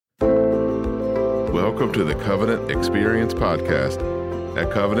Welcome to the Covenant Experience Podcast.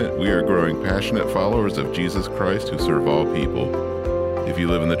 At Covenant, we are growing passionate followers of Jesus Christ who serve all people. If you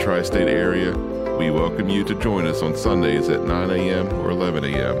live in the tri-state area, we welcome you to join us on Sundays at 9 a.m. or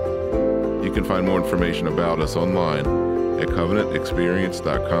 11 a.m. You can find more information about us online at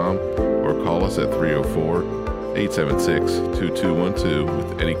covenantexperience.com or call us at 304-876-2212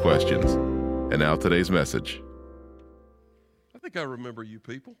 with any questions. And now today's message. I think I remember you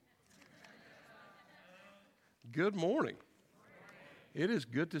people. Good morning. It is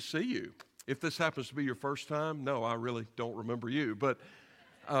good to see you. If this happens to be your first time, no, I really don't remember you. But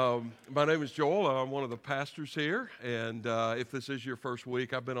my name is Joel. I'm one of the pastors here. And if this is your first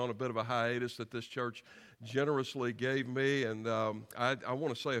week, I've been on a bit of a hiatus that this church generously gave me. And I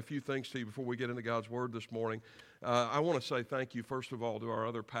want to say a few things to you before we get into God's Word this morning. I want to say thank you, first of all, to our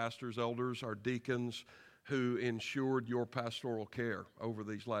other pastors, elders, our deacons, who ensured your pastoral care over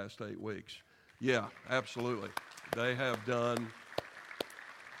these last 8 weeks. Yeah, absolutely. They have done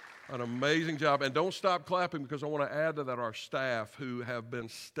an amazing job. And don't stop clapping, because I want to add to that our staff, who have been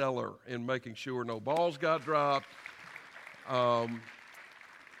stellar in making sure no balls got dropped.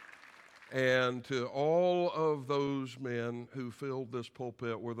 And to all of those men who filled this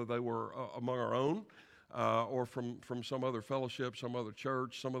pulpit, whether they were among our own or from some other fellowship, some other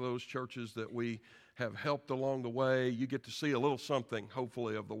church, some of those churches that we have helped along the way, you get to see a little something,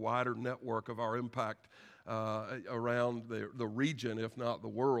 hopefully, of the wider network of our impact around the region, if not the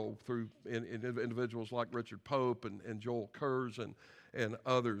world, through individuals like Richard Pope and Joel Kurz and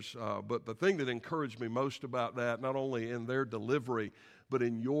others. But the thing that encouraged me most about that, not only in their delivery, but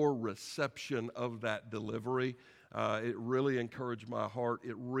in your reception of that delivery, it really encouraged my heart.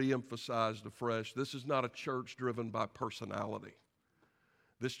 It reemphasized afresh, this is not a church driven by personality.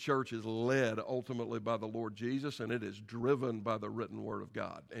 This church is led ultimately by the Lord Jesus, and it is driven by the written Word of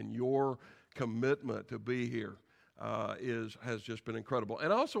God. And your commitment to be here has just been incredible.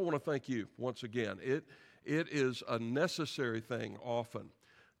 And I also want to thank you once again. It is a necessary thing often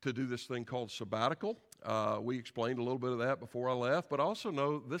to do this thing called sabbatical. We explained a little bit of that before I left, but also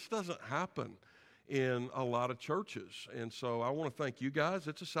know this doesn't happen in a lot of churches. And so I want to thank you guys.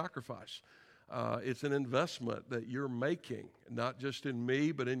 It's a sacrifice. It's an investment that you're making, not just in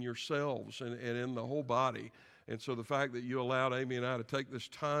me, but in yourselves and in the whole body. And so the fact that you allowed Amy and I to take this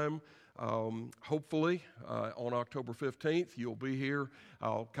time, hopefully on October 15th, you'll be here.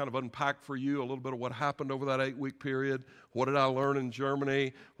 I'll kind of unpack for you a little bit of what happened over that 8-week period. What did I learn in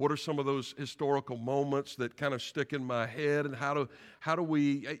Germany? What are some of those historical moments that kind of stick in my head? And how do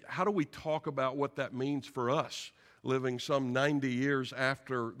we talk about what that means for us, living some 90 years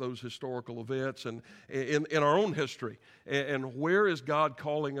after those historical events and in our own history? And where is God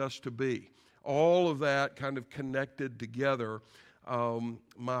calling us to be? All of that kind of connected together.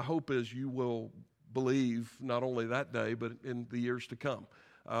 My hope is you will believe not only that day, but in the years to come,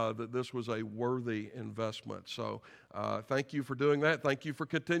 that this was a worthy investment. So thank you for doing that. Thank you for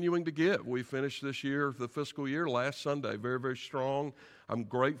continuing to give. We finished this year, the fiscal year, last Sunday, very, very strong. I'm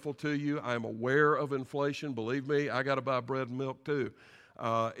grateful to you. I'm aware of inflation. Believe me, I got to buy bread and milk too.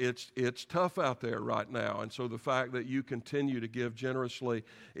 It's tough out there right now, and so the fact that you continue to give generously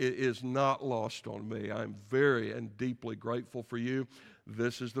is not lost on me. I'm very and deeply grateful for you.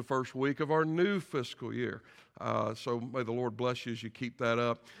 This is the first week of our new fiscal year, so may the Lord bless you as you keep that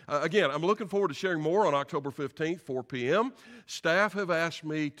up. Again, I'm looking forward to sharing more on October 15th, 4 p.m. Staff have asked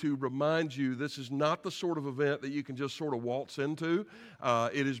me to remind you this is not the sort of event that you can just sort of waltz into.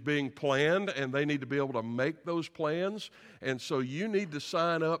 It is being planned, and they need to be able to make those plans, and so you need to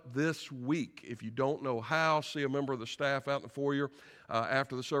sign up this week. If you don't know how, see a member of the staff out in the foyer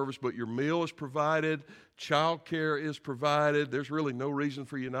after the service, but your meal is provided, child care is provided. There's really no reason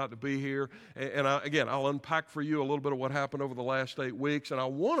for you not to be here. And I'll unpack for you a little bit of what happened over the last 8 weeks, and I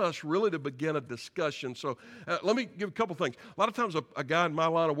want us really to begin a discussion. So let me give a couple things. A lot of times a guy in my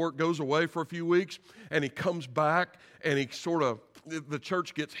line of work goes away for a few weeks, and he comes back, and the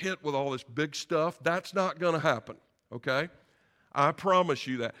church gets hit with all this big stuff. That's not going to happen, okay? I promise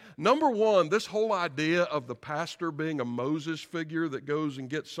you that. Number one, this whole idea of the pastor being a Moses figure that goes and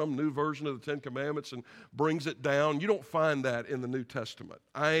gets some new version of the Ten Commandments and brings it down, you don't find that in the New Testament.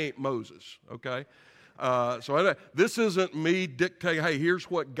 I ain't Moses, okay? This isn't me dictating, hey, here's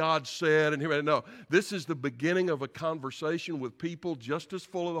what God said. No, this is the beginning of a conversation with people just as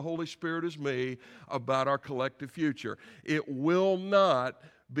full of the Holy Spirit as me about our collective future. It will not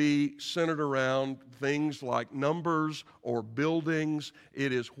be centered around things like numbers or buildings.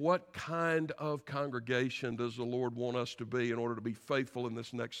 It is what kind of congregation does the Lord want us to be in order to be faithful in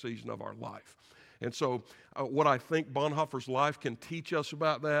this next season of our life. And so what I think Bonhoeffer's life can teach us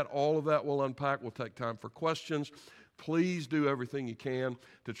about that, all of that we'll unpack. We'll take time for questions. Please do everything you can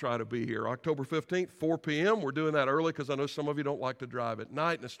to try to be here. October 15th, 4 p.m. We're doing that early because I know some of you don't like to drive at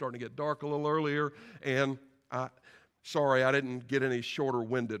night, and it's starting to get dark a little earlier. And sorry, I didn't get any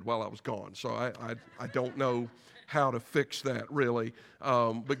shorter-winded while I was gone, so I don't know how to fix that, really.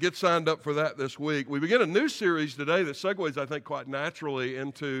 But get signed up for that this week. We begin a new series today that segues, I think, quite naturally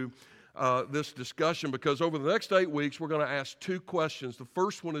into this discussion, because over the next 8 weeks, we're going to ask 2 questions. The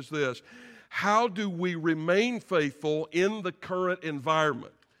first one is this: how do we remain faithful in the current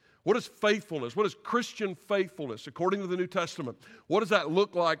environment? What is faithfulness? What is Christian faithfulness according to the New Testament? What does that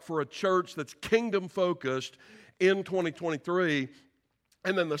look like for a church that's kingdom-focused in 2023?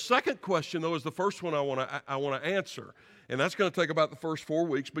 And then the second question, though, is the first one I want to answer. And that's going to take about the first 4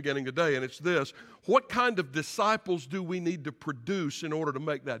 weeks beginning today. And it's this: what kind of disciples do we need to produce in order to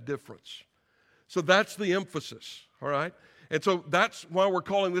make that difference? So that's the emphasis, all right? And so that's why we're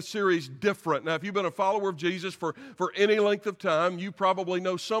calling this series Different. Now, if you've been a follower of Jesus for any length of time, you probably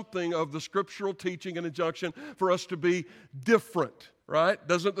know something of the scriptural teaching and injunction for us to be different, right?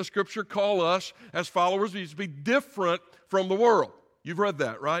 Doesn't the scripture call us as followers to be different from the world? You've read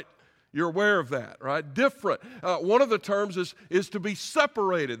that, right? You're aware of that, right? Different. One of the terms is to be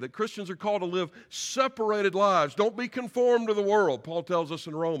separated, that Christians are called to live separated lives. Don't be conformed to the world, Paul tells us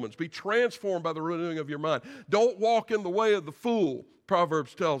in Romans. Be transformed by the renewing of your mind. Don't walk in the way of the fool,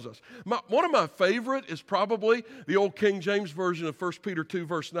 Proverbs tells us. One of my favorite is probably the old King James version of 1 Peter 2,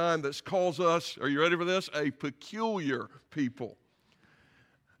 verse 9, that calls us, are you ready for this? A peculiar people.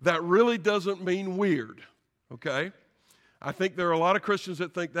 That really doesn't mean weird, okay? I think there are a lot of Christians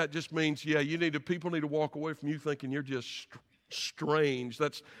that think that just means, people need to walk away from you thinking you're just strange.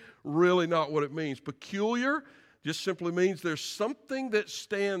 That's really not what it means. Peculiar just simply means there's something that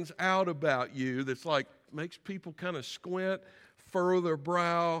stands out about you that's like makes people kind of squint, furrow their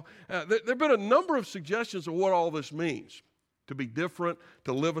brow. There have been a number of suggestions of what all this means. To be different,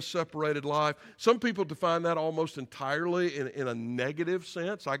 to live a separated life. Some people define that almost entirely in a negative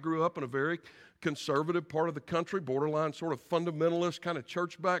sense. I grew up in a very conservative part of the country, borderline sort of fundamentalist kind of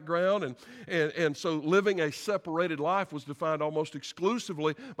church background, and so living a separated life was defined almost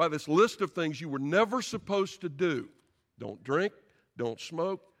exclusively by this list of things you were never supposed to do. Don't drink, don't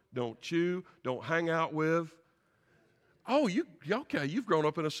smoke, don't chew, don't hang out with. Oh, you've grown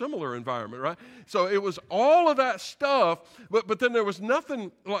up in a similar environment, right? So it was all of that stuff, but then there was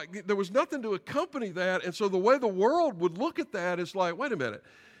nothing to accompany that, and so the way the world would look at that is like, wait a minute.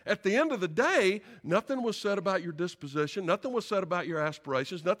 At the end of the day, nothing was said about your disposition, nothing was said about your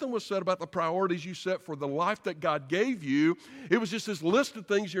aspirations, nothing was said about the priorities you set for the life that God gave you. It was just this list of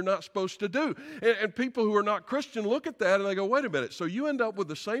things you're not supposed to do. And people who are not Christian look at that and they go, wait a minute, so you end up with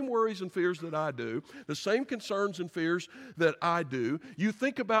the same worries and fears that I do, the same concerns and fears that I do. You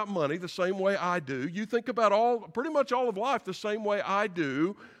think about money the same way I do. You think about pretty much all of life the same way I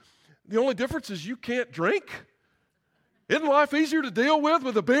do. The only difference is you can't drink. Isn't life easier to deal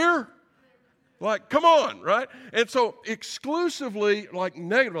with a beer? Like, come on, right? And so exclusively,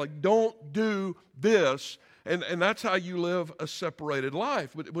 negative, don't do this, and that's how you live a separated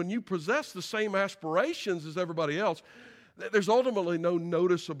life. But when you possess the same aspirations as everybody else, there's ultimately no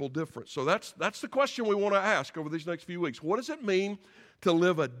noticeable difference. So that's the question we want to ask over these next few weeks. What does it mean to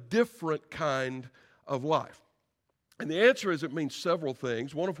live a different kind of life? And the answer is it means several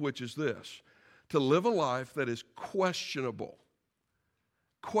things, one of which is this: to live a life that is questionable.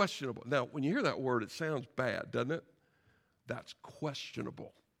 Questionable. Now, when you hear that word, it sounds bad, doesn't it? That's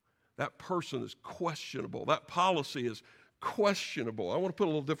questionable. That person is questionable. That policy is questionable. I want to put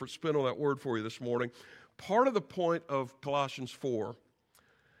a little different spin on that word for you this morning. Part of the point of Colossians 4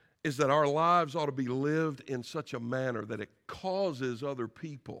 is that our lives ought to be lived in such a manner that it causes other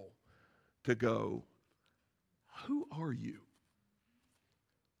people to go, who are you?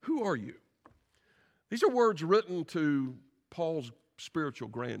 Who are you? These are words written to Paul's spiritual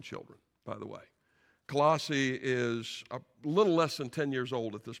grandchildren, by the way. Colossae is a little less than 10 years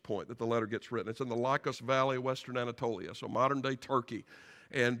old at this point that the letter gets written. It's in the Lycus Valley, western Anatolia, so modern-day Turkey.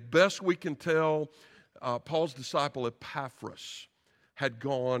 And best we can tell, Paul's disciple Epaphras had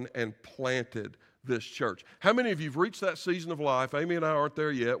gone and planted this church. How many of you have reached that season of life? Amy and I aren't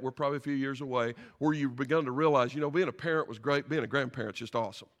there yet. We're probably a few years away, where you've begun to realize, being a parent was great. Being a grandparent's just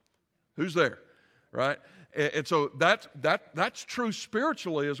awesome. Who's there? right? And so that's true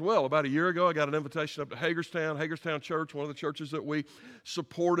spiritually as well. About a year ago, I got an invitation up to Hagerstown Church, one of the churches that we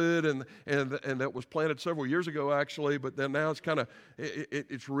supported, and that was planted several years ago, actually. But then now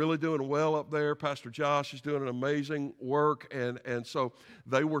it's really doing well up there. Pastor Josh is doing an amazing work, and so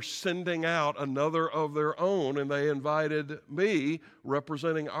they were sending out another of their own, and they invited me,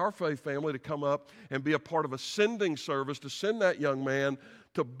 representing our faith family, to come up and be a part of a sending service to send that young man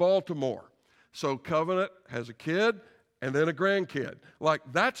to Baltimore. So Covenant has a kid and then a grandkid. Like,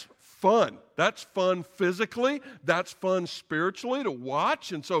 that's fun. That's fun physically. That's fun spiritually to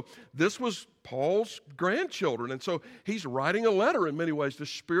watch. And so this was Paul's grandchildren. And so he's writing a letter in many ways to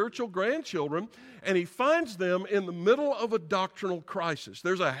spiritual grandchildren, and he finds them in the middle of a doctrinal crisis.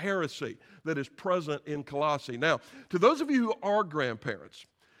 There's a heresy that is present in Colossae. Now, to those of you who are grandparents,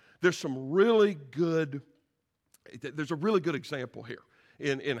 there's a really good example here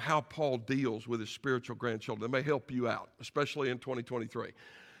in how Paul deals with his spiritual grandchildren. That may help you out, especially in 2023.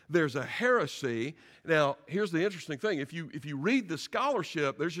 There's a heresy. Now, here's the interesting thing. If you read the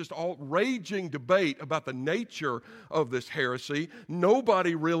scholarship, there's just all raging debate about the nature of this heresy.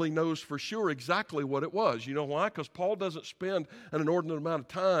 Nobody really knows for sure exactly what it was. You know why? Because Paul doesn't spend an inordinate amount of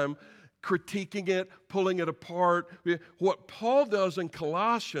time critiquing it, pulling it apart. What Paul does in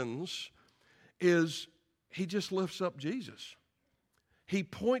Colossians is he just lifts up Jesus. He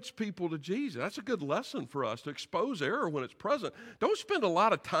points people to Jesus. That's a good lesson for us, to expose error when it's present. Don't spend a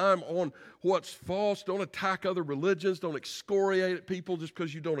lot of time on what's false. Don't attack other religions. Don't excoriate people just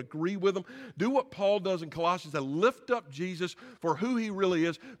because you don't agree with them. Do what Paul does in Colossians, and lift up Jesus for who he really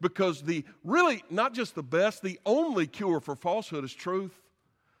is, because not just the best, the only cure for falsehood is truth.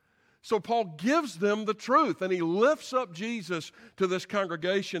 So Paul gives them the truth, and he lifts up Jesus to this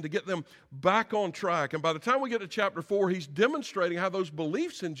congregation to get them back on track. And by the time we get to chapter 4, he's demonstrating how those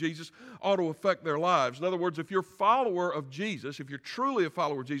beliefs in Jesus ought to affect their lives. In other words, if you're a follower of Jesus, if you're truly a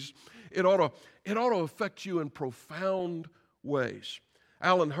follower of Jesus, it ought to affect you in profound ways.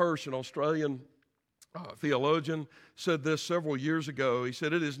 Alan Hirsch, an Australian theologian, said this several years ago. He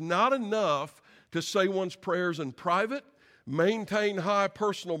said, "It is not enough to say one's prayers in private, maintain high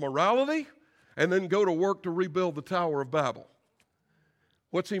personal morality, and then go to work to rebuild the Tower of Babel."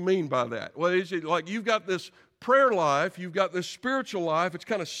 What's he mean by that? Well, is it like you've got this prayer life, you've got this spiritual life, it's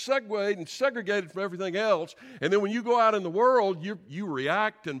kind of segued and segregated from everything else, and then when you go out in the world, you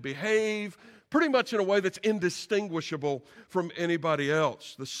react and behave pretty much in a way that's indistinguishable from anybody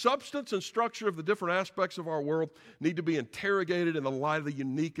else. The substance and structure of the different aspects of our world need to be interrogated in the light of the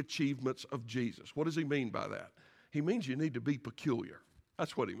unique achievements of Jesus. What does he mean by that? He means you need to be peculiar.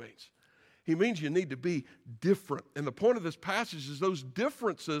 That's what he means. He means you need to be different. And the point of this passage is those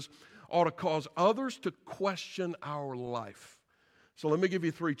differences ought to cause others to question our life. So let me give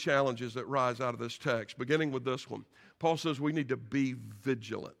you 3 challenges that rise out of this text, beginning with this one. Paul says we need to be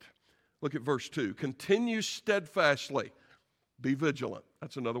vigilant. Look at verse 2. Continue steadfastly. Be vigilant.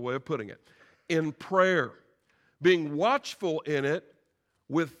 That's another way of putting it. In prayer, being watchful in it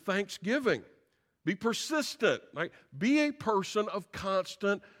with thanksgiving. Be persistent, right? Be a person of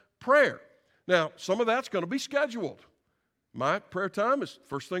constant prayer. Now, some of that's going to be scheduled. My prayer time is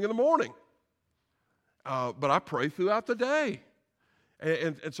first thing in the morning. But I pray throughout the day.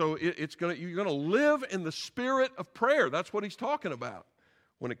 And so you're going to live in the spirit of prayer. That's what he's talking about.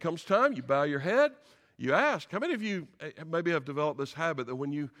 When it comes time, you bow your head, you ask. How many of you maybe have developed this habit that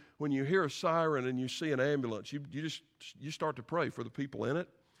when you hear a siren and you see an ambulance, you start to pray for the people in it?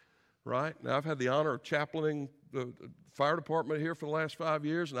 Right? Now, I've had the honor of chaplaining the fire department here for the last 5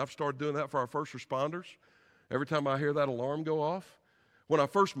 years, and I've started doing that for our first responders. Every time I hear that alarm go off. When I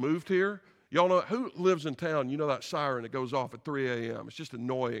first moved here, y'all know, who lives in town, you know that siren that goes off at 3 a.m. It's just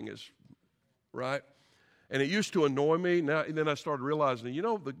annoying, right? And it used to annoy me. Now, and then I started realizing,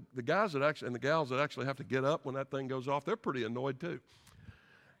 the guys that actually, and the gals that actually have to get up when that thing goes off, they're pretty annoyed too.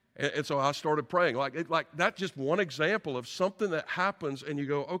 And so I started praying. Like that's just one example of something that happens, and you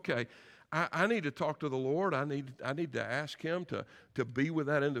go, okay, I need to talk to the Lord. I need to ask him to be with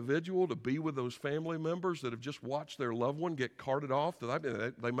that individual, to be with those family members that have just watched their loved one get carted off.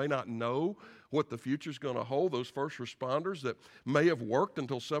 They may not know what the future's going to hold. Those first responders that may have worked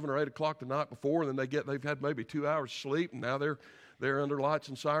until 7 or 8 o'clock the night before, and then they've had maybe 2 hours sleep, and now they're under lights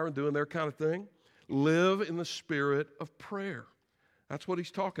and siren doing their kind of thing. Live in the spirit of prayer. That's what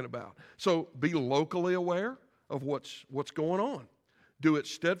he's talking about. So be locally aware of what's going on. Do it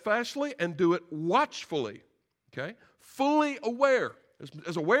steadfastly and do it watchfully, okay? Fully aware,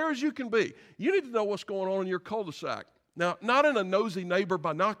 as aware as you can be. You need to know what's going on in your cul-de-sac. Now, not in a nosy neighbor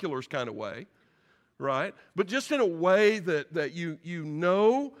binoculars kind of way, right? But just in a way that you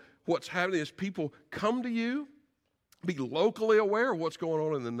know what's happening as people come to you. Be locally aware of what's going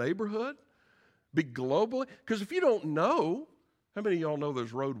on in the neighborhood. Be globally. Because if you don't know, how many of y'all know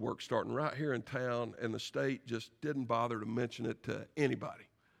there's road work starting right here in town and the state just didn't bother to mention it to anybody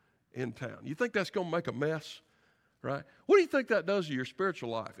in town? You think that's going to make a mess, right? What do you think that does to your spiritual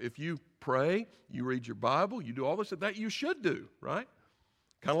life? If you pray, you read your Bible, you do all this, that you should do, right?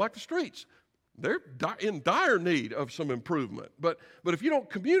 Kind of like the streets. They're in dire need of some improvement. But if you don't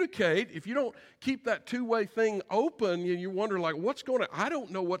communicate, if you don't keep that two-way thing open, you wonder, like, what's going on? I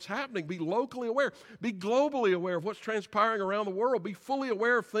don't know what's happening. Be locally aware. Be globally aware of what's transpiring around the world. Be fully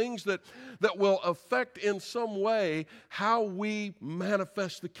aware of things that will affect in some way how we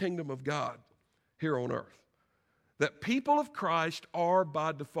manifest the kingdom of God here on earth. That people of Christ are,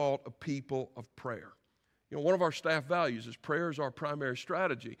 by default, a people of prayer. You know, one of our staff values is prayer is our primary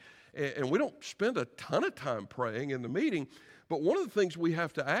strategy. And we don't spend a ton of time praying in the meeting, but one of the things we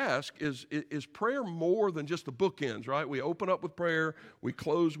have to ask is prayer more than just the bookends, right? We open up with prayer, we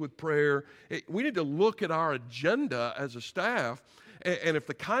close with prayer. We need to look at our agenda as a staff, and if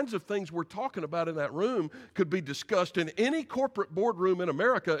the kinds of things we're talking about in that room could be discussed in any corporate boardroom in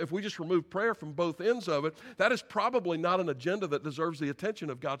America, if we just remove prayer from both ends of it, that is probably not an agenda that deserves the attention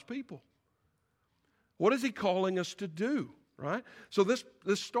of God's people. What is He calling us to do? Right? So this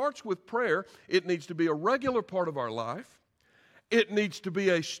starts with prayer. It needs to be a regular part of our life. It needs to be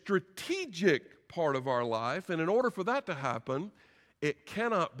a strategic part of our life. And in order for that to happen, it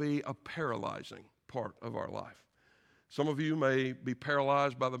cannot be a paralyzing part of our life. Some of you may be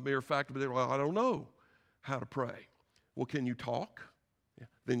paralyzed by the mere fact of, well, I don't know how to pray. Well, can you talk? Yeah.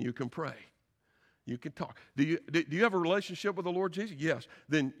 Then you can pray. You can talk. Do you have a relationship with the Lord Jesus? Yes.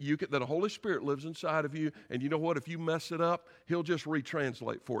 Then the Holy Spirit lives inside of you, and you know what? If you mess it up, He'll just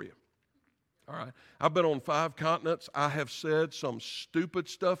retranslate for you. All right. I've been on 5 continents. I have said some stupid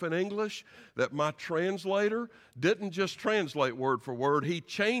stuff in English that my translator didn't just translate word for word. He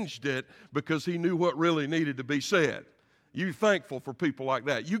changed it because he knew what really needed to be said. You're thankful for people like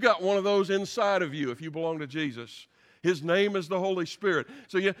that. You got one of those inside of you if you belong to Jesus. His name is the Holy Spirit.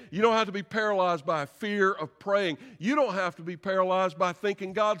 So you don't have to be paralyzed by fear of praying. You don't have to be paralyzed by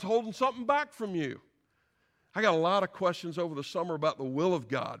thinking God's holding something back from you. I got a lot of questions over the summer about the will of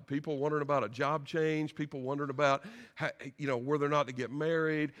God. People wondering about a job change. People wondering about whether or not to get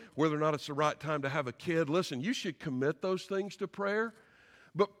married, whether or not it's the right time to have a kid. Listen, you should commit those things to prayer.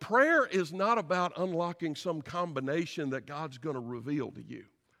 But prayer is not about unlocking some combination that God's going to reveal to you.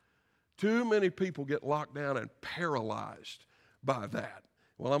 Too many people get locked down and paralyzed by that.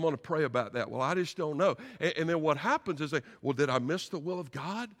 Well, I'm going to pray about that. Well, I just don't know. And then what happens is did I miss the will of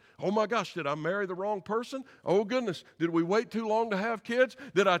God? Oh my gosh, did I marry the wrong person? Oh goodness, did we wait too long to have kids?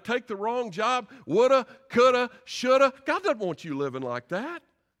 Did I take the wrong job? Woulda, coulda, shoulda. God doesn't want you living like that.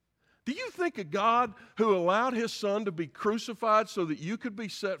 Do you think a God who allowed His Son to be crucified so that you could be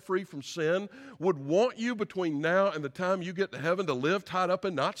set free from sin would want you between now and the time you get to heaven to live tied up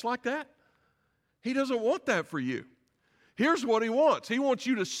in knots like that? He doesn't want that for you. Here's what He wants. He wants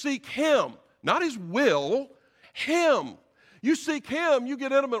you to seek Him, not His will, Him. You seek Him, you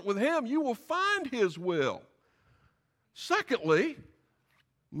get intimate with Him, you will find His will. Secondly,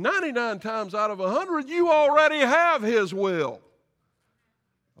 99 times out of 100, you already have His will.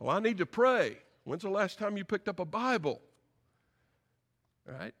 Well, I need to pray. When's the last time you picked up a Bible?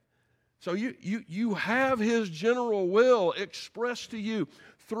 All right? So you have His general will expressed to you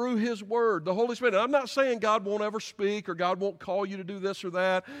through His Word, the Holy Spirit. And I'm not saying God won't ever speak or God won't call you to do this or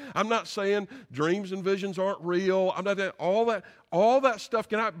that. I'm not saying dreams and visions aren't real. I'm not saying all that stuff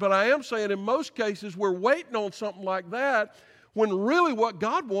can happen. But I am saying in most cases we're waiting on something like that when really what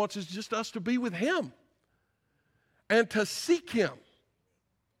God wants is just us to be with Him and to seek Him.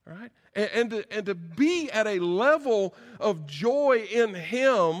 Right? And to be at a level of joy in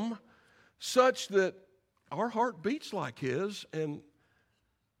Him such that our heart beats like His. And,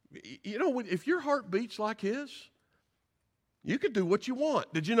 if your heart beats like His, you could do what you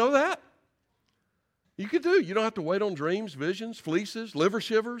want. Did you know that? You could do. You don't have to wait on dreams, visions, fleeces, liver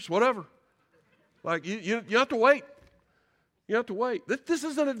shivers, whatever. Like, you have to wait. You have to wait. This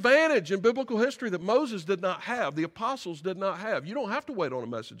is an advantage in biblical history that Moses did not have, the apostles did not have. You don't have to wait on a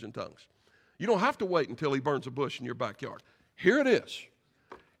message in tongues. You don't have to wait until He burns a bush in your backyard. Here it is.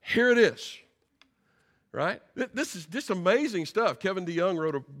 Here it is. Right? This is just amazing stuff. Kevin DeYoung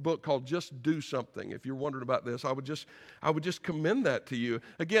wrote a book called Just Do Something. If you're wondering about this, I would just commend that to you.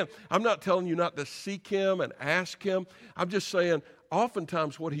 Again, I'm not telling you not to seek Him and ask Him. I'm just saying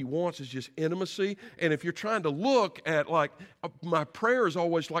oftentimes what He wants is just intimacy. And if you're trying to look at, my prayer is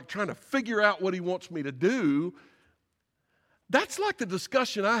always like trying to figure out what He wants me to do, That's like the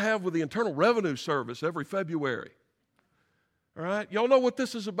discussion I have with the Internal Revenue Service every February. All right? Y'all know what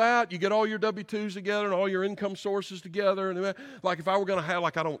this is about? You get all your W-2s together and all your income sources together. And like if I were going to have,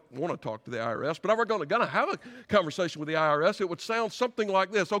 like I don't want to talk to the IRS, but if I were going to have a conversation with the IRS, it would sound something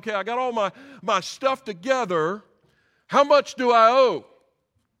like this. Okay, I got all my stuff together. How much do I owe?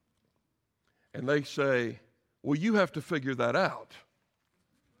 And they say, well, you have to figure that out.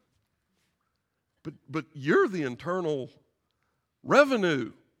 But you're the Internal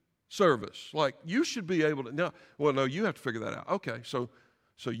Revenue Service. Like, you should be able to, no, you have to figure that out. Okay, so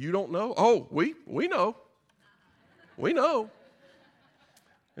you don't know? Oh, we know. We know.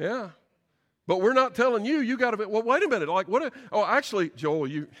 Yeah. But we're not telling you, you got to be, well, wait a minute. Like, actually, Joel,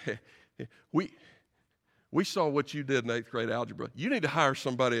 we saw what you did in 8th grade algebra. You need to hire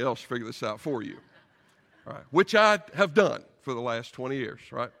somebody else to figure this out for you. Right? Which I have done for the last 20 years,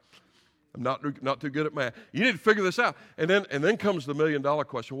 right? I'm not too good at math. You need to figure this out. And then comes the $1 million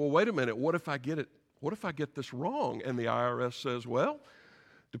question. Well, wait a minute. What if I get this wrong? And the IRS says, well,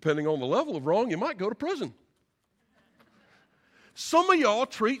 depending on the level of wrong, you might go to prison. Some of y'all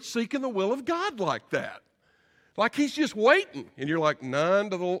treat seeking the will of God like that. Like he's just waiting. And you're like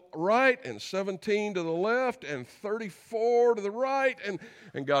 9 to the right and 17 to the left and 34 to the right.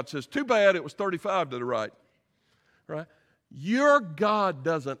 And God says, too bad it was 35 to the right. Right? Your God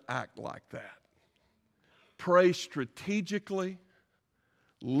doesn't act like that. Pray strategically.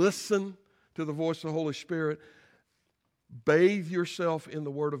 Listen to the voice of the Holy Spirit. Bathe yourself in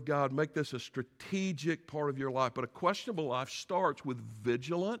the Word of God. Make this a strategic part of your life. But a questionable life starts with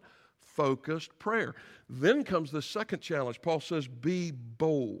vigilant, focused prayer. Then comes the second challenge. Paul says, be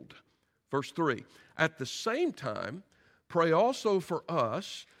bold. Verse 3, at the same time, pray also for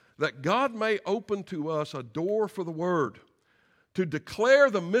us that God may open to us a door for the Word, to declare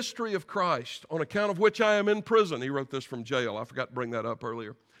the mystery of Christ, on account of which I am in prison. He wrote this from jail. I forgot to bring that up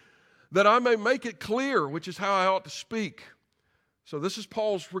earlier. That I may make it clear, which is how I ought to speak. So this is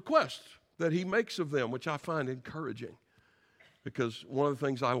Paul's request that he makes of them, which I find encouraging. Because one of the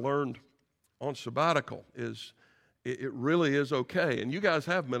things I learned on sabbatical is it really is okay. And you guys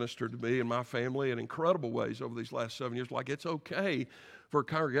have ministered to me and my family in incredible ways over these last 7 years. Like, it's okay for a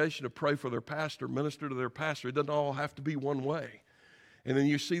congregation to pray for their pastor, minister to their pastor. It doesn't all have to be one way. And then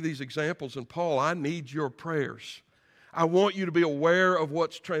you see these examples in Paul. I need your prayers. I want you to be aware of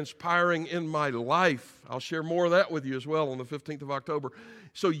what's transpiring in my life. I'll share more of that with you as well on the 15th of October.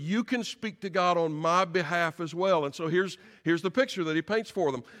 So you can speak to God on my behalf as well. And so here's the picture that he paints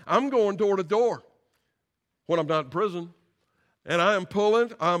for them. I'm going door to door when I'm not in prison. And I am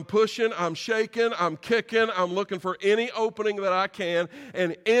pulling, I'm pushing, I'm shaking, I'm kicking, I'm looking for any opening that I can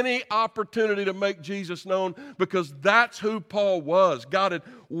and any opportunity to make Jesus known, because that's who Paul was. God had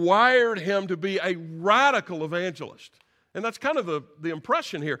wired him to be a radical evangelist. And that's kind of the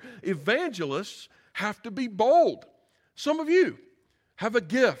impression here. Evangelists have to be bold. Some of you have a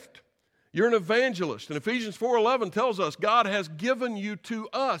gift. You're an evangelist. And Ephesians 4:11 tells us God has given you to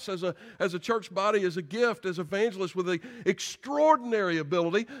us as a church body, as a gift, as evangelists with the extraordinary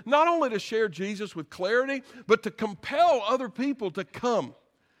ability, not only to share Jesus with clarity, but to compel other people to come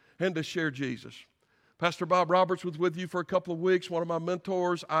and to share Jesus. Pastor Bob Roberts was with you for a couple of weeks, one of my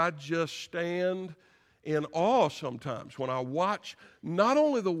mentors. I just stand in awe sometimes when I watch not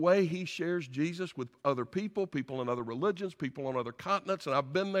only the way he shares Jesus with other people in other religions, people on other continents, and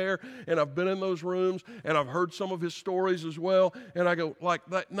I've been there and I've been in those rooms and I've heard some of his stories as well, and I go, like,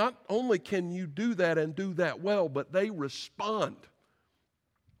 that, not only can you do that and do that well, but they respond,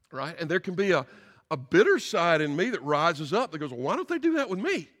 right? And there can be a bitter side in me that rises up that goes, well, why don't they do that with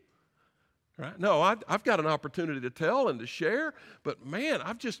me? Right? No, I've got an opportunity to tell and to share, but man,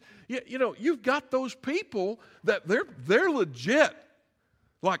 you've got those people that they're legit.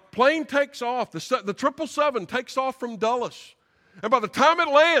 Like, plane takes off, the 777 takes off from Dulles, and by the time it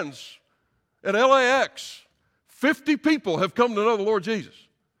lands at LAX, 50 people have come to know the Lord Jesus.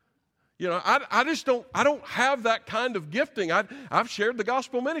 I don't have that kind of gifting. I've shared the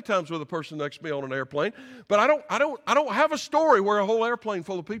gospel many times with a person next to me on an airplane, but I don't have a story where a whole airplane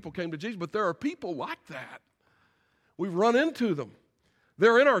full of people came to Jesus. But there are people like that. We've run into them.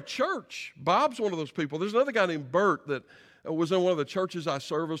 They're in our church. Bob's one of those people. There's another guy named Bert that was in one of the churches I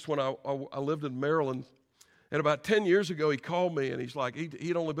serviced when I lived in Maryland. And about 10 years ago, he called me, and he's like,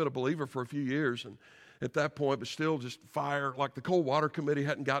 he'd only been a believer for a few years, and at that point, but still just fire. Like, the Cold Water Committee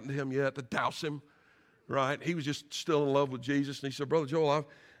hadn't gotten to him yet to douse him, right? He was just still in love with Jesus. And he said, Brother Joel,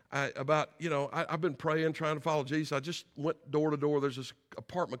 I've been praying, trying to follow Jesus. I just went door to door. There's this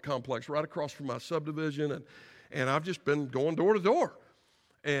apartment complex right across from my subdivision, and I've just been going door to door.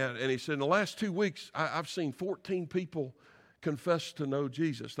 And he said, in the last 2 weeks, I've seen 14 people confess to know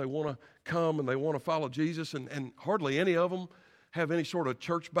Jesus. They want to come and they want to follow Jesus, and hardly any of them have any sort of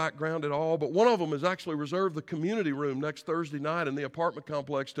church background at all. But one of them has actually reserved the community room next Thursday night in the apartment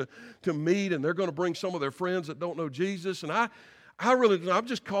complex to meet, and they're going to bring some of their friends that don't know Jesus. And I'm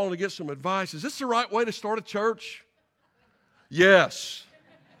just calling to get some advice. Is this the right way to start a church? Yes.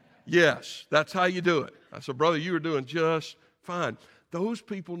 Yes, that's how you do it. I said, brother, you are doing just fine. Those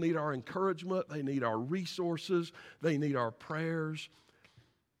people need our encouragement. They need our resources. They need our prayers.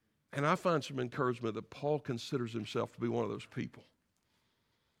 And I find some encouragement that Paul considers himself to be one of those people.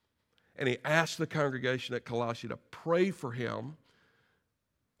 And he asked the congregation at Colossae to pray for him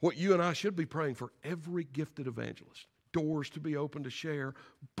what you and I should be praying for: every gifted evangelist. Doors to be open to share,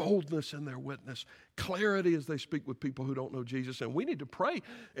 boldness in their witness, clarity as they speak with people who don't know Jesus. And we need to pray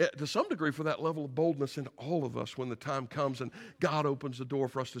to some degree for that level of boldness in all of us when the time comes and God opens the door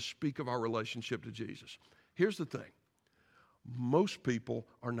for us to speak of our relationship to Jesus. Here's the thing. Most people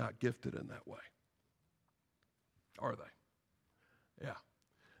are not gifted in that way. Are they? Yeah.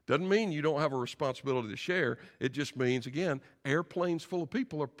 Doesn't mean you don't have a responsibility to share. It just means, again, airplanes full of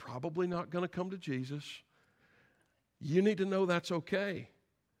people are probably not going to come to Jesus. You need to know that's okay.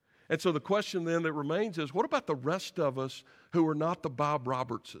 And so the question then that remains is, what about the rest of us who are not the Bob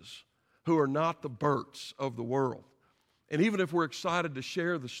Robertses, who are not the Berts of the world? And even if we're excited to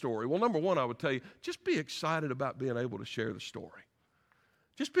share the story, well, number one, I would tell you, just be excited about being able to share the story.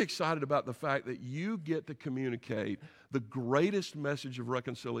 Just be excited about the fact that you get to communicate the greatest message of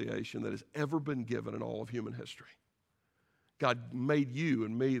reconciliation that has ever been given in all of human history. God made you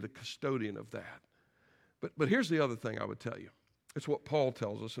and me the custodian of that. But here's the other thing I would tell you. It's what Paul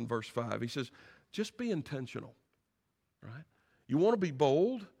tells us in verse 5. He says, just be intentional, right? You want to be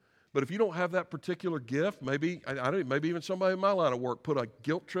bold, but if you don't have that particular gift, maybe even somebody in my line of work put a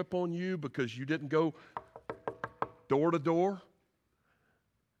guilt trip on you because you didn't go door to door,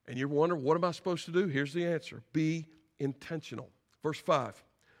 and you're wondering, what am I supposed to do? Here's the answer. Be intentional. Verse 5,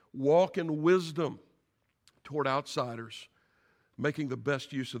 walk in wisdom toward outsiders, making the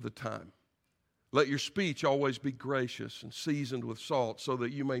best use of the time. Let your speech always be gracious and seasoned with salt, so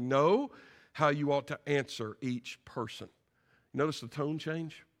that you may know how you ought to answer each person. Notice the tone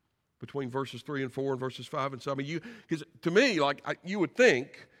change between verses 3 and 4 and verses 5 and 7. Because to me, you would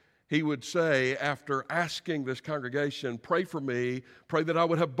think he would say, after asking this congregation, pray for me, pray that I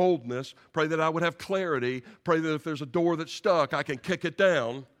would have boldness, pray that I would have clarity, pray that if there's a door that's stuck, I can kick it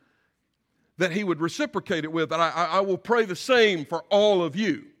down, that he would reciprocate it with, that I will pray the same for all of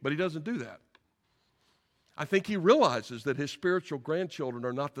you. But he doesn't do that. I think he realizes that his spiritual grandchildren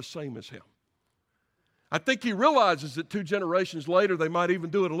are not the same as him. I think he realizes that 2 generations later, they might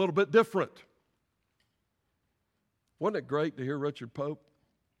even do it a little bit different. Wasn't it great to hear Richard Pope?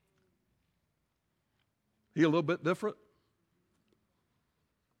 He a little bit different?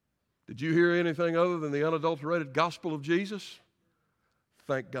 Did you hear anything other than the unadulterated gospel of Jesus?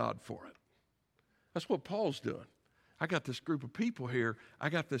 Thank God for it. That's what Paul's doing. I got this group of people here. I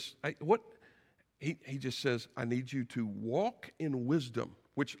got this, He just says, I need you to walk in wisdom,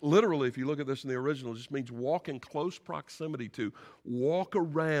 which literally, if you look at this in the original, just means walk in close proximity to, walk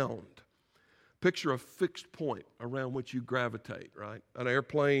around. Picture a fixed point around which you gravitate, right? An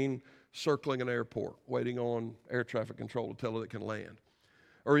airplane circling an airport, waiting on air traffic control to tell it it can land.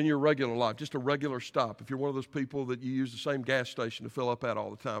 Or in your regular life, just a regular stop. If you're one of those people that you use the same gas station to fill up at all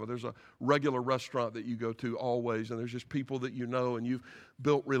the time, or there's a regular restaurant that you go to always, and there's just people that you know and you've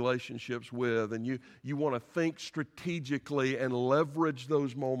built relationships with, and you want to think strategically and leverage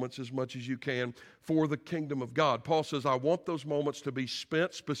those moments as much as you can for the kingdom of God. Paul says, I want those moments to be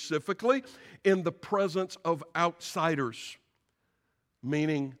spent specifically in the presence of outsiders,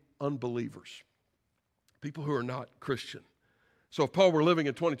 meaning unbelievers, people who are not Christian. So if Paul were living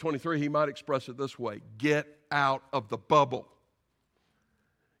in 2023, he might express it this way: get out of the bubble.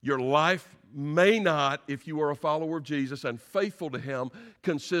 Your life may not, if you are a follower of Jesus and faithful to him,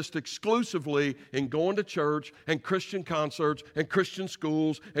 consist exclusively in going to church and Christian concerts and Christian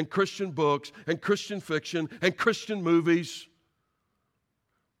schools and Christian books and Christian fiction and Christian movies.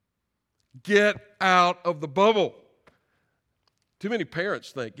 Get out of the bubble. Too many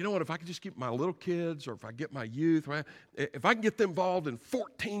parents think, you know what, if I could just get my little kids, or if I get my youth, right, if I can get them involved in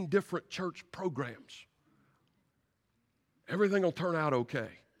 14 different church programs, everything will turn out okay.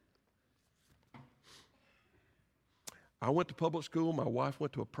 I went to public school. My wife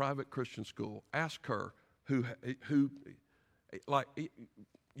went to a private Christian school. Ask her who like,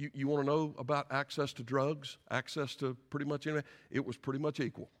 you want to know about access to drugs, access to pretty much anything? It was pretty much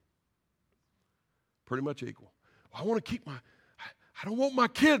equal. Pretty much equal. I want to keep I don't want my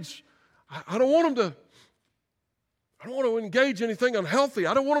kids, I don't want them to. I don't want to engage anything unhealthy.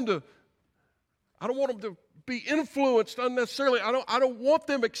 I don't want them to be influenced unnecessarily. I don't want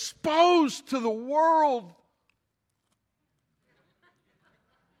them exposed to the world.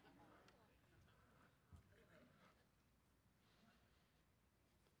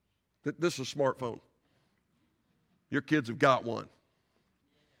 This is a smartphone. Your kids have got one.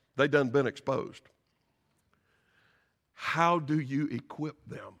 They done been exposed. How do you equip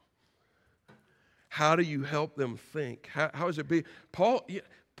them? How do you help them think? How is it be? Paul,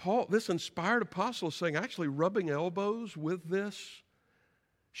 this inspired apostle is saying actually rubbing elbows with this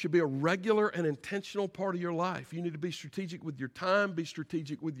should be a regular and intentional part of your life. You need to be strategic with your time, be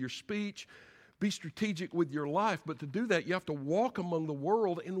strategic with your speech, be strategic with your life. But to do that, you have to walk among the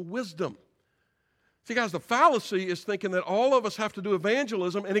world in wisdom. See, guys, the fallacy is thinking that all of us have to do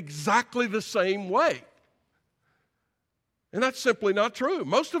evangelism in exactly the same way. And that's simply not true.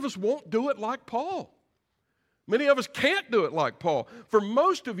 Most of us won't do it like Paul. Many of us can't do it like Paul. For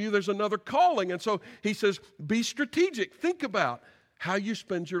most of you, there's another calling. And so he says, be strategic. Think about how you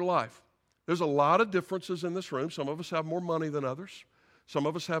spend your life. There's a lot of differences in this room. Some of us have more money than others. Some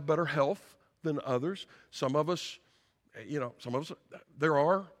of us have better health than others. Some of us, there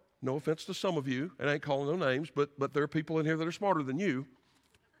are, no offense to some of you, and I ain't calling no names, but there are people in here that are smarter than you,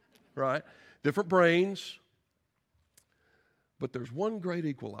 right? Different brains. But there's one great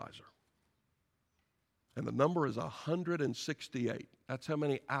equalizer, and the number is 168. That's how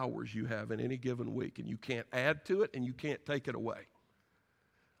many hours you have in any given week, and you can't add to it, and you can't take it away.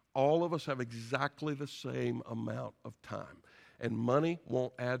 All of us have exactly the same amount of time, and money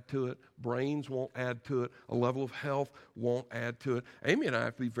won't add to it, brains won't add to it, a level of health won't add to it. Amy and I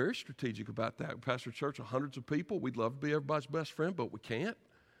have to be very strategic about that. We pastor a church of hundreds of people. We'd love to be everybody's best friend, but we can't.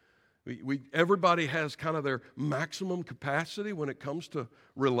 Everybody has kind of their maximum capacity when it comes to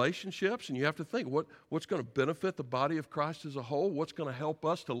relationships, and you have to think what's going to benefit the body of Christ as a whole, what's going to help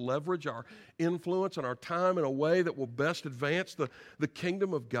us to leverage our influence and our time in a way that will best advance the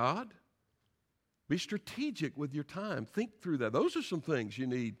kingdom of God. Be strategic with your time. Think through that. Those are some things you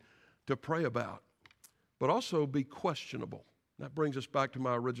need to pray about, but also be questionable. That brings us back to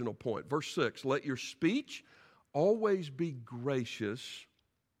my original point. Verse 6, let your speech always be gracious,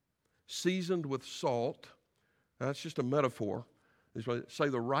 seasoned with salt. That's just a metaphor. Say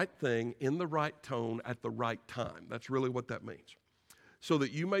the right thing in the right tone at the right time. That's really what that means. So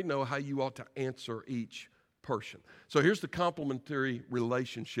that you may know how you ought to answer each person. So here's the complementary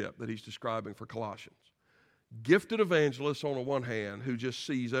relationship that he's describing for Colossians. Gifted evangelists on the one hand who just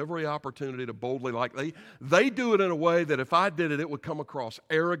seize every opportunity to boldly, like they do it in a way that if I did it, it would come across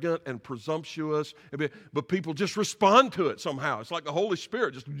arrogant and presumptuous, but people just respond to it somehow. It's like the Holy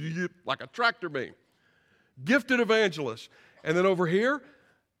Spirit, just like a tractor beam. Gifted evangelists. And then over here,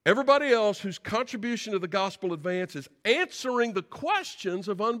 everybody else whose contribution to the gospel advances, answering the questions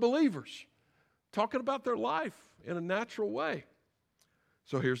of unbelievers, talking about their life in a natural way.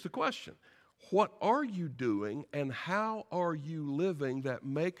 So here's the question. What are you doing and how are you living that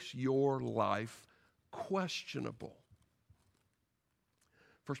makes your life questionable?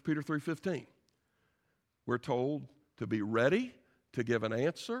 1 Peter 3:15. We're told to be ready to give an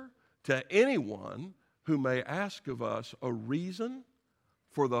answer to anyone who may ask of us a reason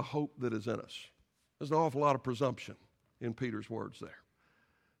for the hope that is in us. There's an awful lot of presumption in Peter's words there.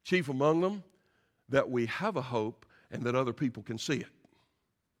 Chief among them, that we have a hope and that other people can see it.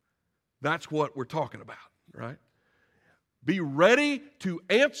 That's what we're talking about, right? Be ready to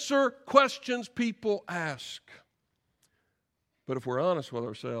answer questions people ask. But if we're honest with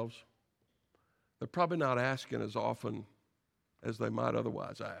ourselves, they're probably not asking as often as they might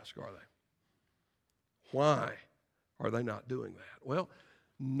otherwise ask, are they? Why are they not doing that? Well,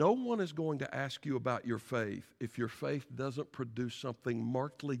 no one is going to ask you about your faith if your faith doesn't produce something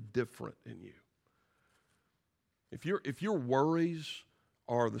markedly different in you. If your worries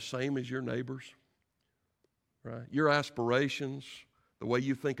are the same as your neighbors, right? Your aspirations, the way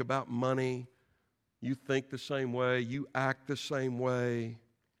you think about money, you think the same way, you act the same way.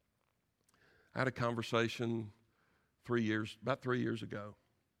 I had a conversation about 3 years ago,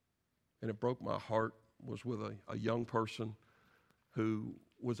 and it broke my heart. Was with a young person who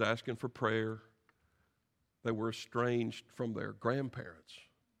was asking for prayer. They were estranged from their grandparents.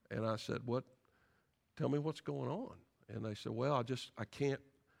 And I said, tell me what's going on. And they said, well, I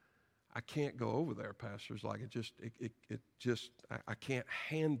can't go over there, Pastor. It's like I can't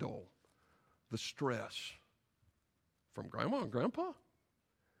handle the stress from Grandma and Grandpa.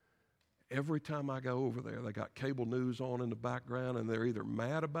 Every time I go over there, they got cable news on in the background, and they're either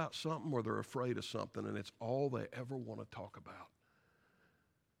mad about something or they're afraid of something, and it's all they ever want to talk about.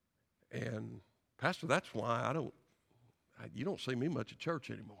 And, Pastor, that's why I don't You don't see me much at church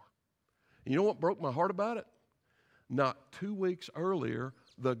anymore. And you know what broke my heart about it? Not 2 weeks earlier,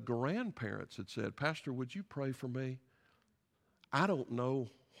 the grandparents had said, Pastor, would you pray for me? I don't know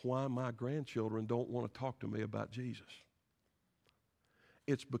why my grandchildren don't want to talk to me about Jesus.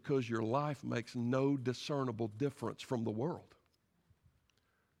 It's because your life makes no discernible difference from the world.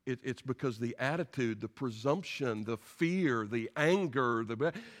 It's because the attitude, the presumption, the fear, the anger,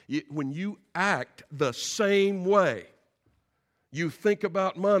 when you act the same way, you think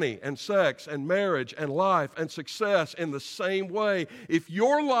about money and sex and marriage and life and success in the same way. If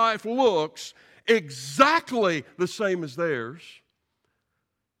your life looks exactly the same as theirs,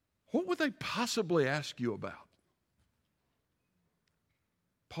 what would they possibly ask you about?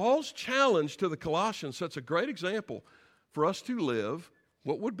 Paul's challenge to the Colossians sets a great example for us to live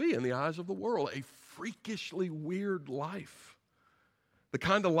what would be, in the eyes of the world, a freakishly weird life. The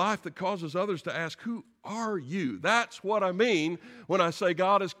kind of life that causes others to ask, who are you? That's what I mean when I say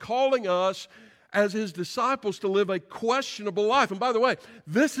God is calling us as His disciples to live a questionable life. And by the way,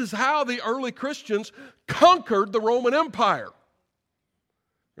 this is how the early Christians conquered the Roman Empire.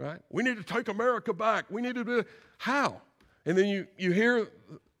 Right? We need to take America back. We need to do how? And then you hear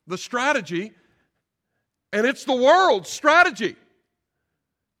the strategy, and it's the world's strategy,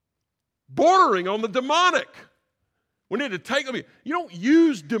 bordering on the demonic. We need to take them. You don't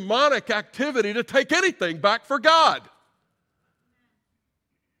use demonic activity to take anything back for God.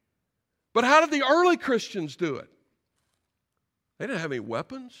 But how did the early Christians do it? They didn't have any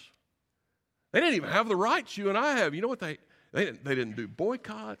weapons. They didn't even have the rights you and I have. You know what they didn't do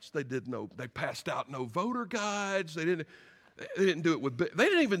boycotts. They passed out no voter guides. They didn't even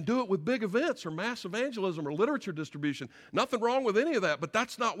do it with big events or mass evangelism or literature distribution. Nothing wrong with any of that, but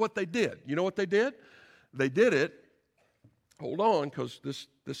that's not what they did. You know what they did? They did it. Hold on, because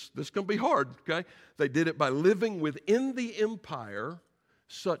this can be hard, okay? They did it by living within the empire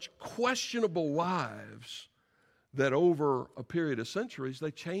such questionable lives that over a period of centuries,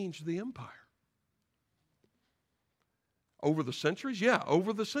 they changed the empire. Over the centuries? Yeah,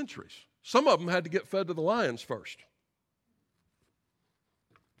 over the centuries. Some of them had to get fed to the lions first.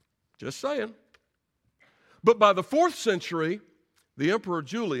 Just saying. But by the 4th century, the Emperor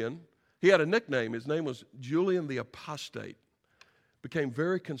Julian, he had a nickname. His name was Julian the Apostate. Became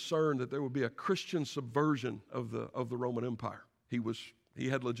very concerned that there would be a Christian subversion of the Roman Empire. He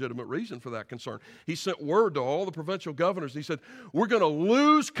had legitimate reason for that concern. He sent word to all the provincial governors. He said, we're going to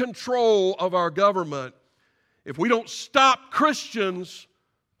lose control of our government if we don't stop Christians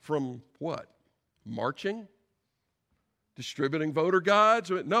from what? Marching? Distributing voter guides?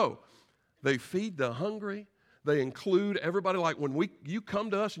 No. They feed the hungry. They include everybody. Like when you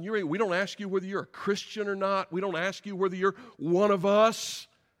come to us and we don't ask you whether you're a Christian or not. We don't ask you whether you're one of us.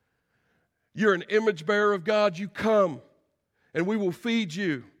 You're an image bearer of God. You come and we will feed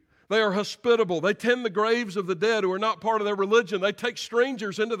you. They are hospitable. They tend the graves of the dead who are not part of their religion. They take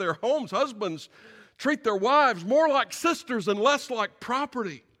strangers into their homes. Husbands treat their wives more like sisters and less like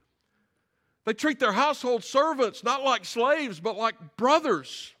property. They treat their household servants not like slaves but like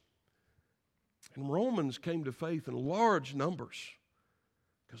brothers. And Romans came to faith in large numbers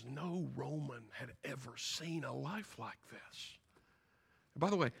because no Roman had ever seen a life like this. And by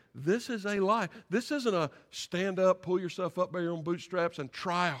the way, this is a life. This isn't a stand up, pull yourself up by your own bootstraps and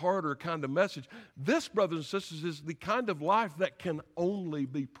try harder kind of message. This, brothers and sisters, is the kind of life that can only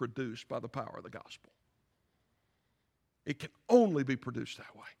be produced by the power of the gospel. It can only be produced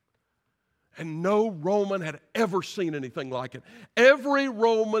that way. And no Roman had ever seen anything like it. Every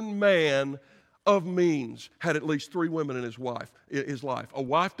Roman man of means had at least 3 women in his life. A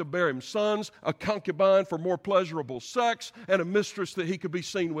wife to bear him sons, a concubine for more pleasurable sex, and a mistress that he could be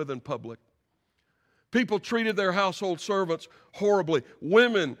seen with in public. People treated their household servants horribly.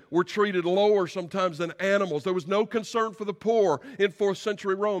 Women were treated lower sometimes than animals. There was no concern for the poor in 4th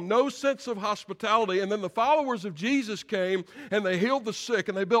century Rome. No sense of hospitality. And then the followers of Jesus came and they healed the sick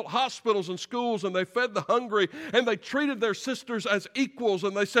and they built hospitals and schools and they fed the hungry and they treated their sisters as equals.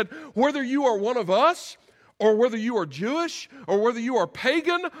 And they said, whether you are one of us or whether you are Jewish, or whether you are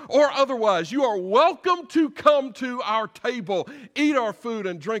pagan or otherwise, you are welcome to come to our table, eat our food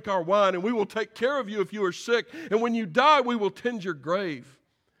and drink our wine, and we will take care of you if you are sick. And when you die, we will tend your grave.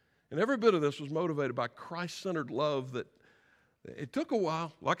 And every bit of this was motivated by Christ-centered love that it took a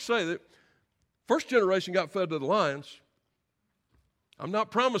while. Like I say, the first generation got fed to the lions. I'm not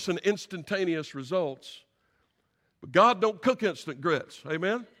promising instantaneous results, but God don't cook instant grits.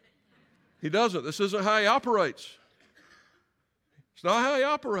 Amen? He doesn't. This isn't how He operates. It's not how He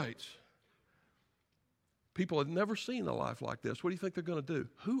operates. People have never seen a life like this. What do you think they're going to do?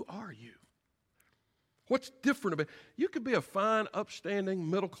 Who are you? What's different about you? Could be a fine,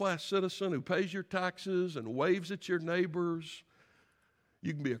 upstanding, middle-class citizen who pays your taxes and waves at your neighbors.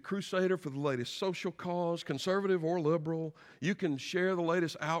 You can be a crusader for the latest social cause, conservative or liberal. You can share the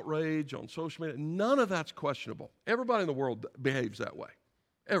latest outrage on social media. None of that's questionable. Everybody in the world behaves that way.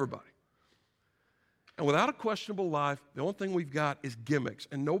 Everybody. And without a questionable life, the only thing we've got is gimmicks.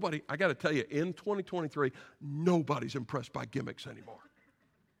 And nobody, I got to tell you, in 2023, nobody's impressed by gimmicks anymore.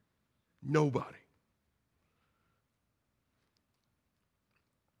 Nobody.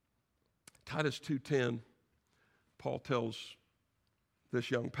 Titus 2:10, Paul tells this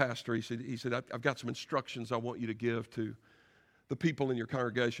young pastor, he said, I've got some instructions I want you to give to the people in your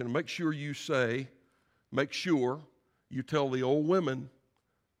congregation. Make sure you tell the old women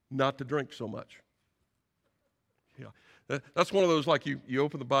not to drink so much. Yeah, that's one of those, like you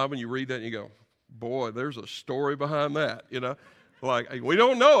open the Bible and you read that and you go, boy, there's a story behind that, Like, we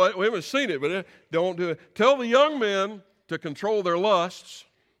don't know it, we haven't seen it, but don't do it. Tell the young men to control their lusts.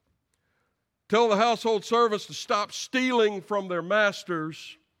 Tell the household servants to stop stealing from their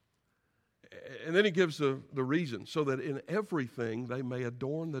masters. And then he gives the reason, so that in everything they may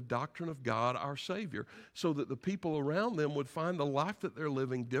adorn the doctrine of God our Savior, so that the people around them would find the life that they're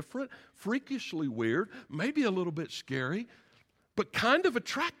living different, freakishly weird, maybe a little bit scary, but kind of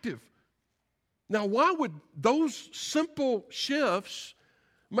attractive. Now, why would those simple shifts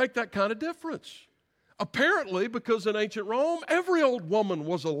make that kind of difference? Apparently, because in ancient Rome, every old woman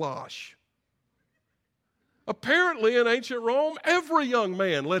was a losh. Apparently, in ancient Rome, every young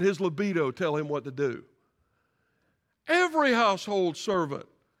man let his libido tell him what to do. Every household servant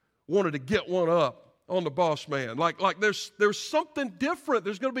wanted to get one up on the boss man. Like there's something different.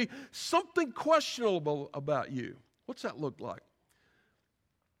 There's going to be something questionable about you. What's that look like?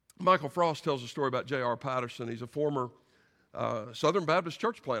 Michael Frost tells a story about J.R. Patterson. He's a former Southern Baptist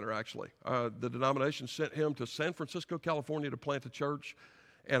church planter, actually. The denomination sent him to San Francisco, California to plant a church,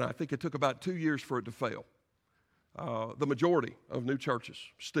 and I think it took about 2 years for it to fail. The majority of new churches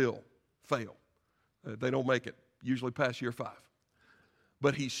still fail. They don't make it, usually past year 5.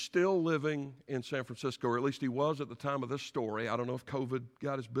 But he's still living in San Francisco, or at least he was at the time of this story. I don't know if COVID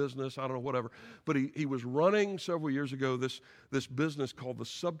got his business, I don't know, whatever. But he was running several years ago this business called the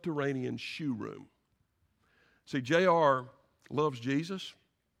Subterranean Shoe Room. See, J.R. loves Jesus,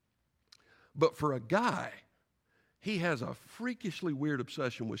 but for a guy, he has a freakishly weird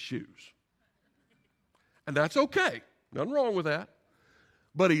obsession with shoes. And that's okay. Nothing wrong with that.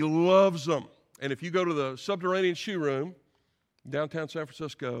 But he loves them. And if you go to the Subterranean Shoe Room, downtown San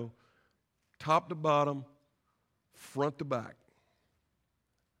Francisco, top to bottom, front to back,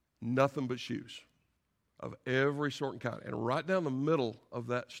 nothing but shoes of every sort and kind. And right down the middle of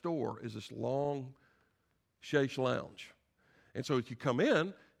that store is this long chaise lounge. And so if you come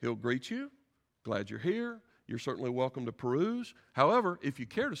in, he'll greet you, glad you're here. You're certainly welcome to peruse. However, if you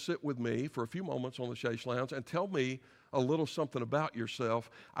care to sit with me for a few moments on the chaise lounge and tell me a little something about yourself,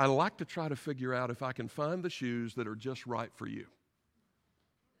 I like to try to figure out if I can find the shoes that are just right for you.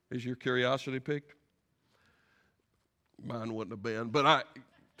 Is your curiosity piqued? Mine wouldn't have been, but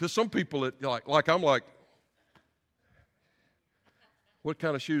to some people, it I'm like, what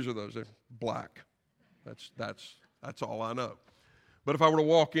kind of shoes are those? They're black. That's all I know. But if I were to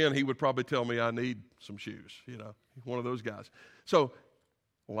walk in, he would probably tell me I need some shoes, one of those guys. So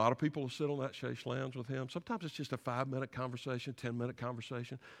a lot of people will sit on that chaise lounge with him. Sometimes it's just a 5-minute conversation, 10-minute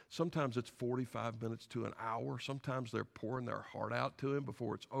conversation. Sometimes it's 45 minutes to an hour. Sometimes they're pouring their heart out to him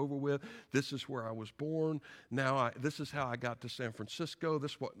before it's over with. This is where I was born. This is how I got to San Francisco.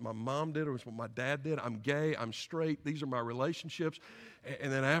 This is what my mom did, or this is what my dad did. I'm gay. I'm straight. These are my relationships.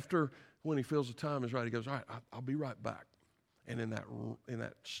 And then after, when he feels the time is right, he goes, all right, I'll be right back. And in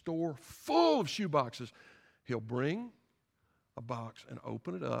that store full of shoe boxes, he'll bring a box and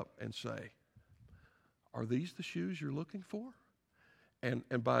open it up and say, are these the shoes you're looking for? And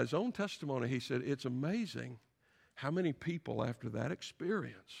by his own testimony, he said, it's amazing how many people after that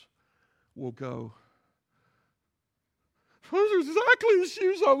experience will go, those are exactly the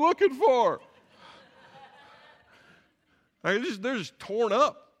shoes I'm looking for. They're just torn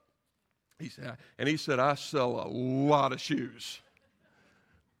up. He said, I sell a lot of shoes.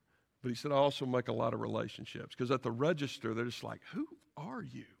 But he said, I also make a lot of relationships. Because at the register, they're just like, who are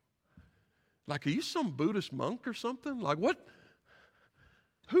you? Like, are you some Buddhist monk or something? Like, what?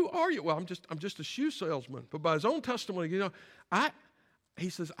 Who are you? Well, I'm just a shoe salesman. But by his own testimony, he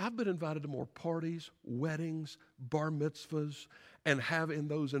says, I've been invited to more parties, weddings, bar mitzvahs, and have in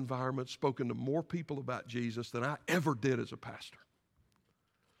those environments spoken to more people about Jesus than I ever did as a pastor.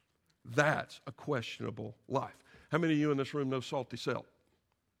 That's a questionable life. How many of you in this room know Salty Salt?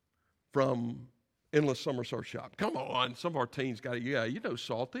 From Endless Summer Surf Shop. Come on, some of our teens got it. Yeah, you know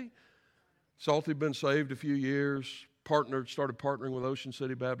Salty. Salty been saved a few years, started partnering with Ocean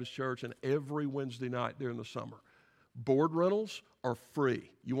City Baptist Church, and every Wednesday night during the summer, board rentals are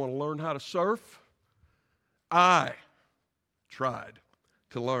free. You want to learn how to surf? I tried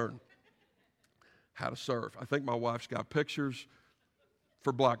to learn how to surf. I think my wife's got pictures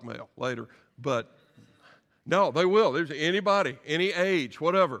for blackmail later, but no, they will. There's anybody, any age,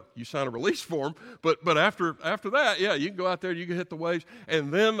 whatever. You sign a release form, but after that, yeah, you can go out there, you can hit the waves,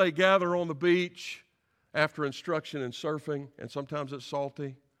 and then they gather on the beach after instruction in surfing, and sometimes it's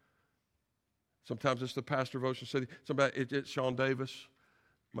Salty. Sometimes it's the pastor of Ocean City. It's Sean Davis,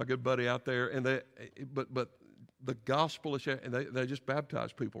 my good buddy out there, and but the gospel is, and they just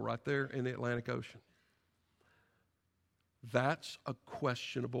baptize people right there in the Atlantic Ocean. That's a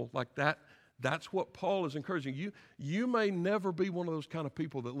questionable, like that. That's what Paul is encouraging. You may never be one of those kind of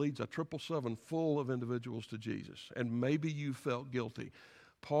people that leads a 777 full of individuals to Jesus, and maybe you felt guilty.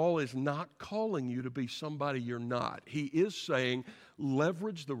 Paul is not calling you to be somebody you're not. He is saying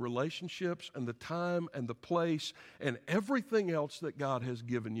leverage the relationships and the time and the place and everything else that God has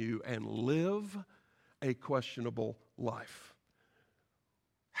given you and live a questionable life.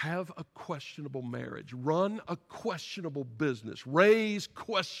 Have a questionable marriage. Run a questionable business. Raise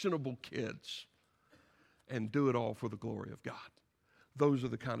questionable kids. And do it all for the glory of God. Those are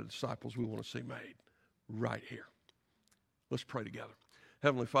the kind of disciples we want to see made right here. Let's pray together.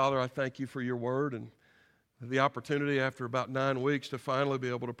 Heavenly Father, I thank you for your word and the opportunity after about 9 weeks to finally be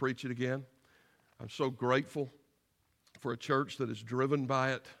able to preach it again. I'm so grateful for a church that is driven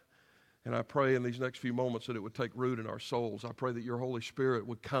by it. And I pray in these next few moments that it would take root in our souls. I pray that your Holy Spirit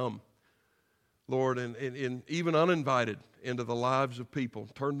would come, Lord, and even uninvited into the lives of people,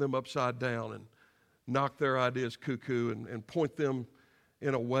 turn them upside down and knock their ideas cuckoo and point them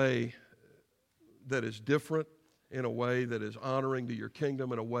in a way that is different, in a way that is honoring to your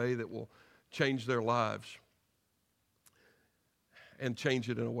kingdom, in a way that will change their lives and change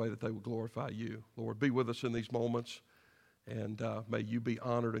it in a way that they will glorify you. Lord, be with us in these moments. And may you be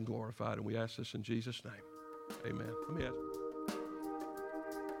honored and glorified. And we ask this in Jesus' name. Amen. Let me ask.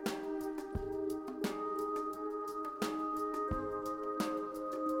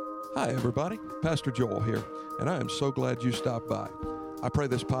 Hi, everybody. Pastor Joel here, and I am so glad you stopped by. I pray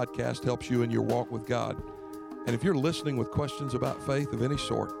this podcast helps you in your walk with God. And if you're listening with questions about faith of any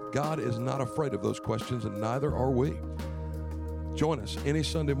sort, God is not afraid of those questions, and neither are we. Join us any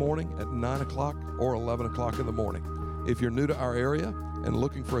Sunday morning at 9 o'clock or 11 o'clock in the morning. If you're new to our area and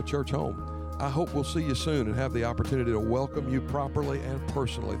looking for a church home, I hope we'll see you soon and have the opportunity to welcome you properly and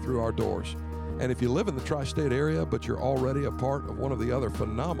personally through our doors. And if you live in the tri-state area, but you're already a part of one of the other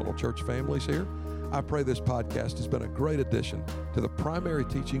phenomenal church families here, I pray this podcast has been a great addition to the primary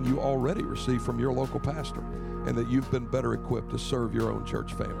teaching you already receive from your local pastor, and that you've been better equipped to serve your own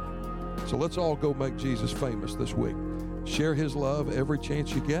church family. So let's all go make Jesus famous this week. Share his love every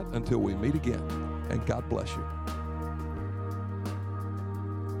chance you get until we meet again, and God bless you.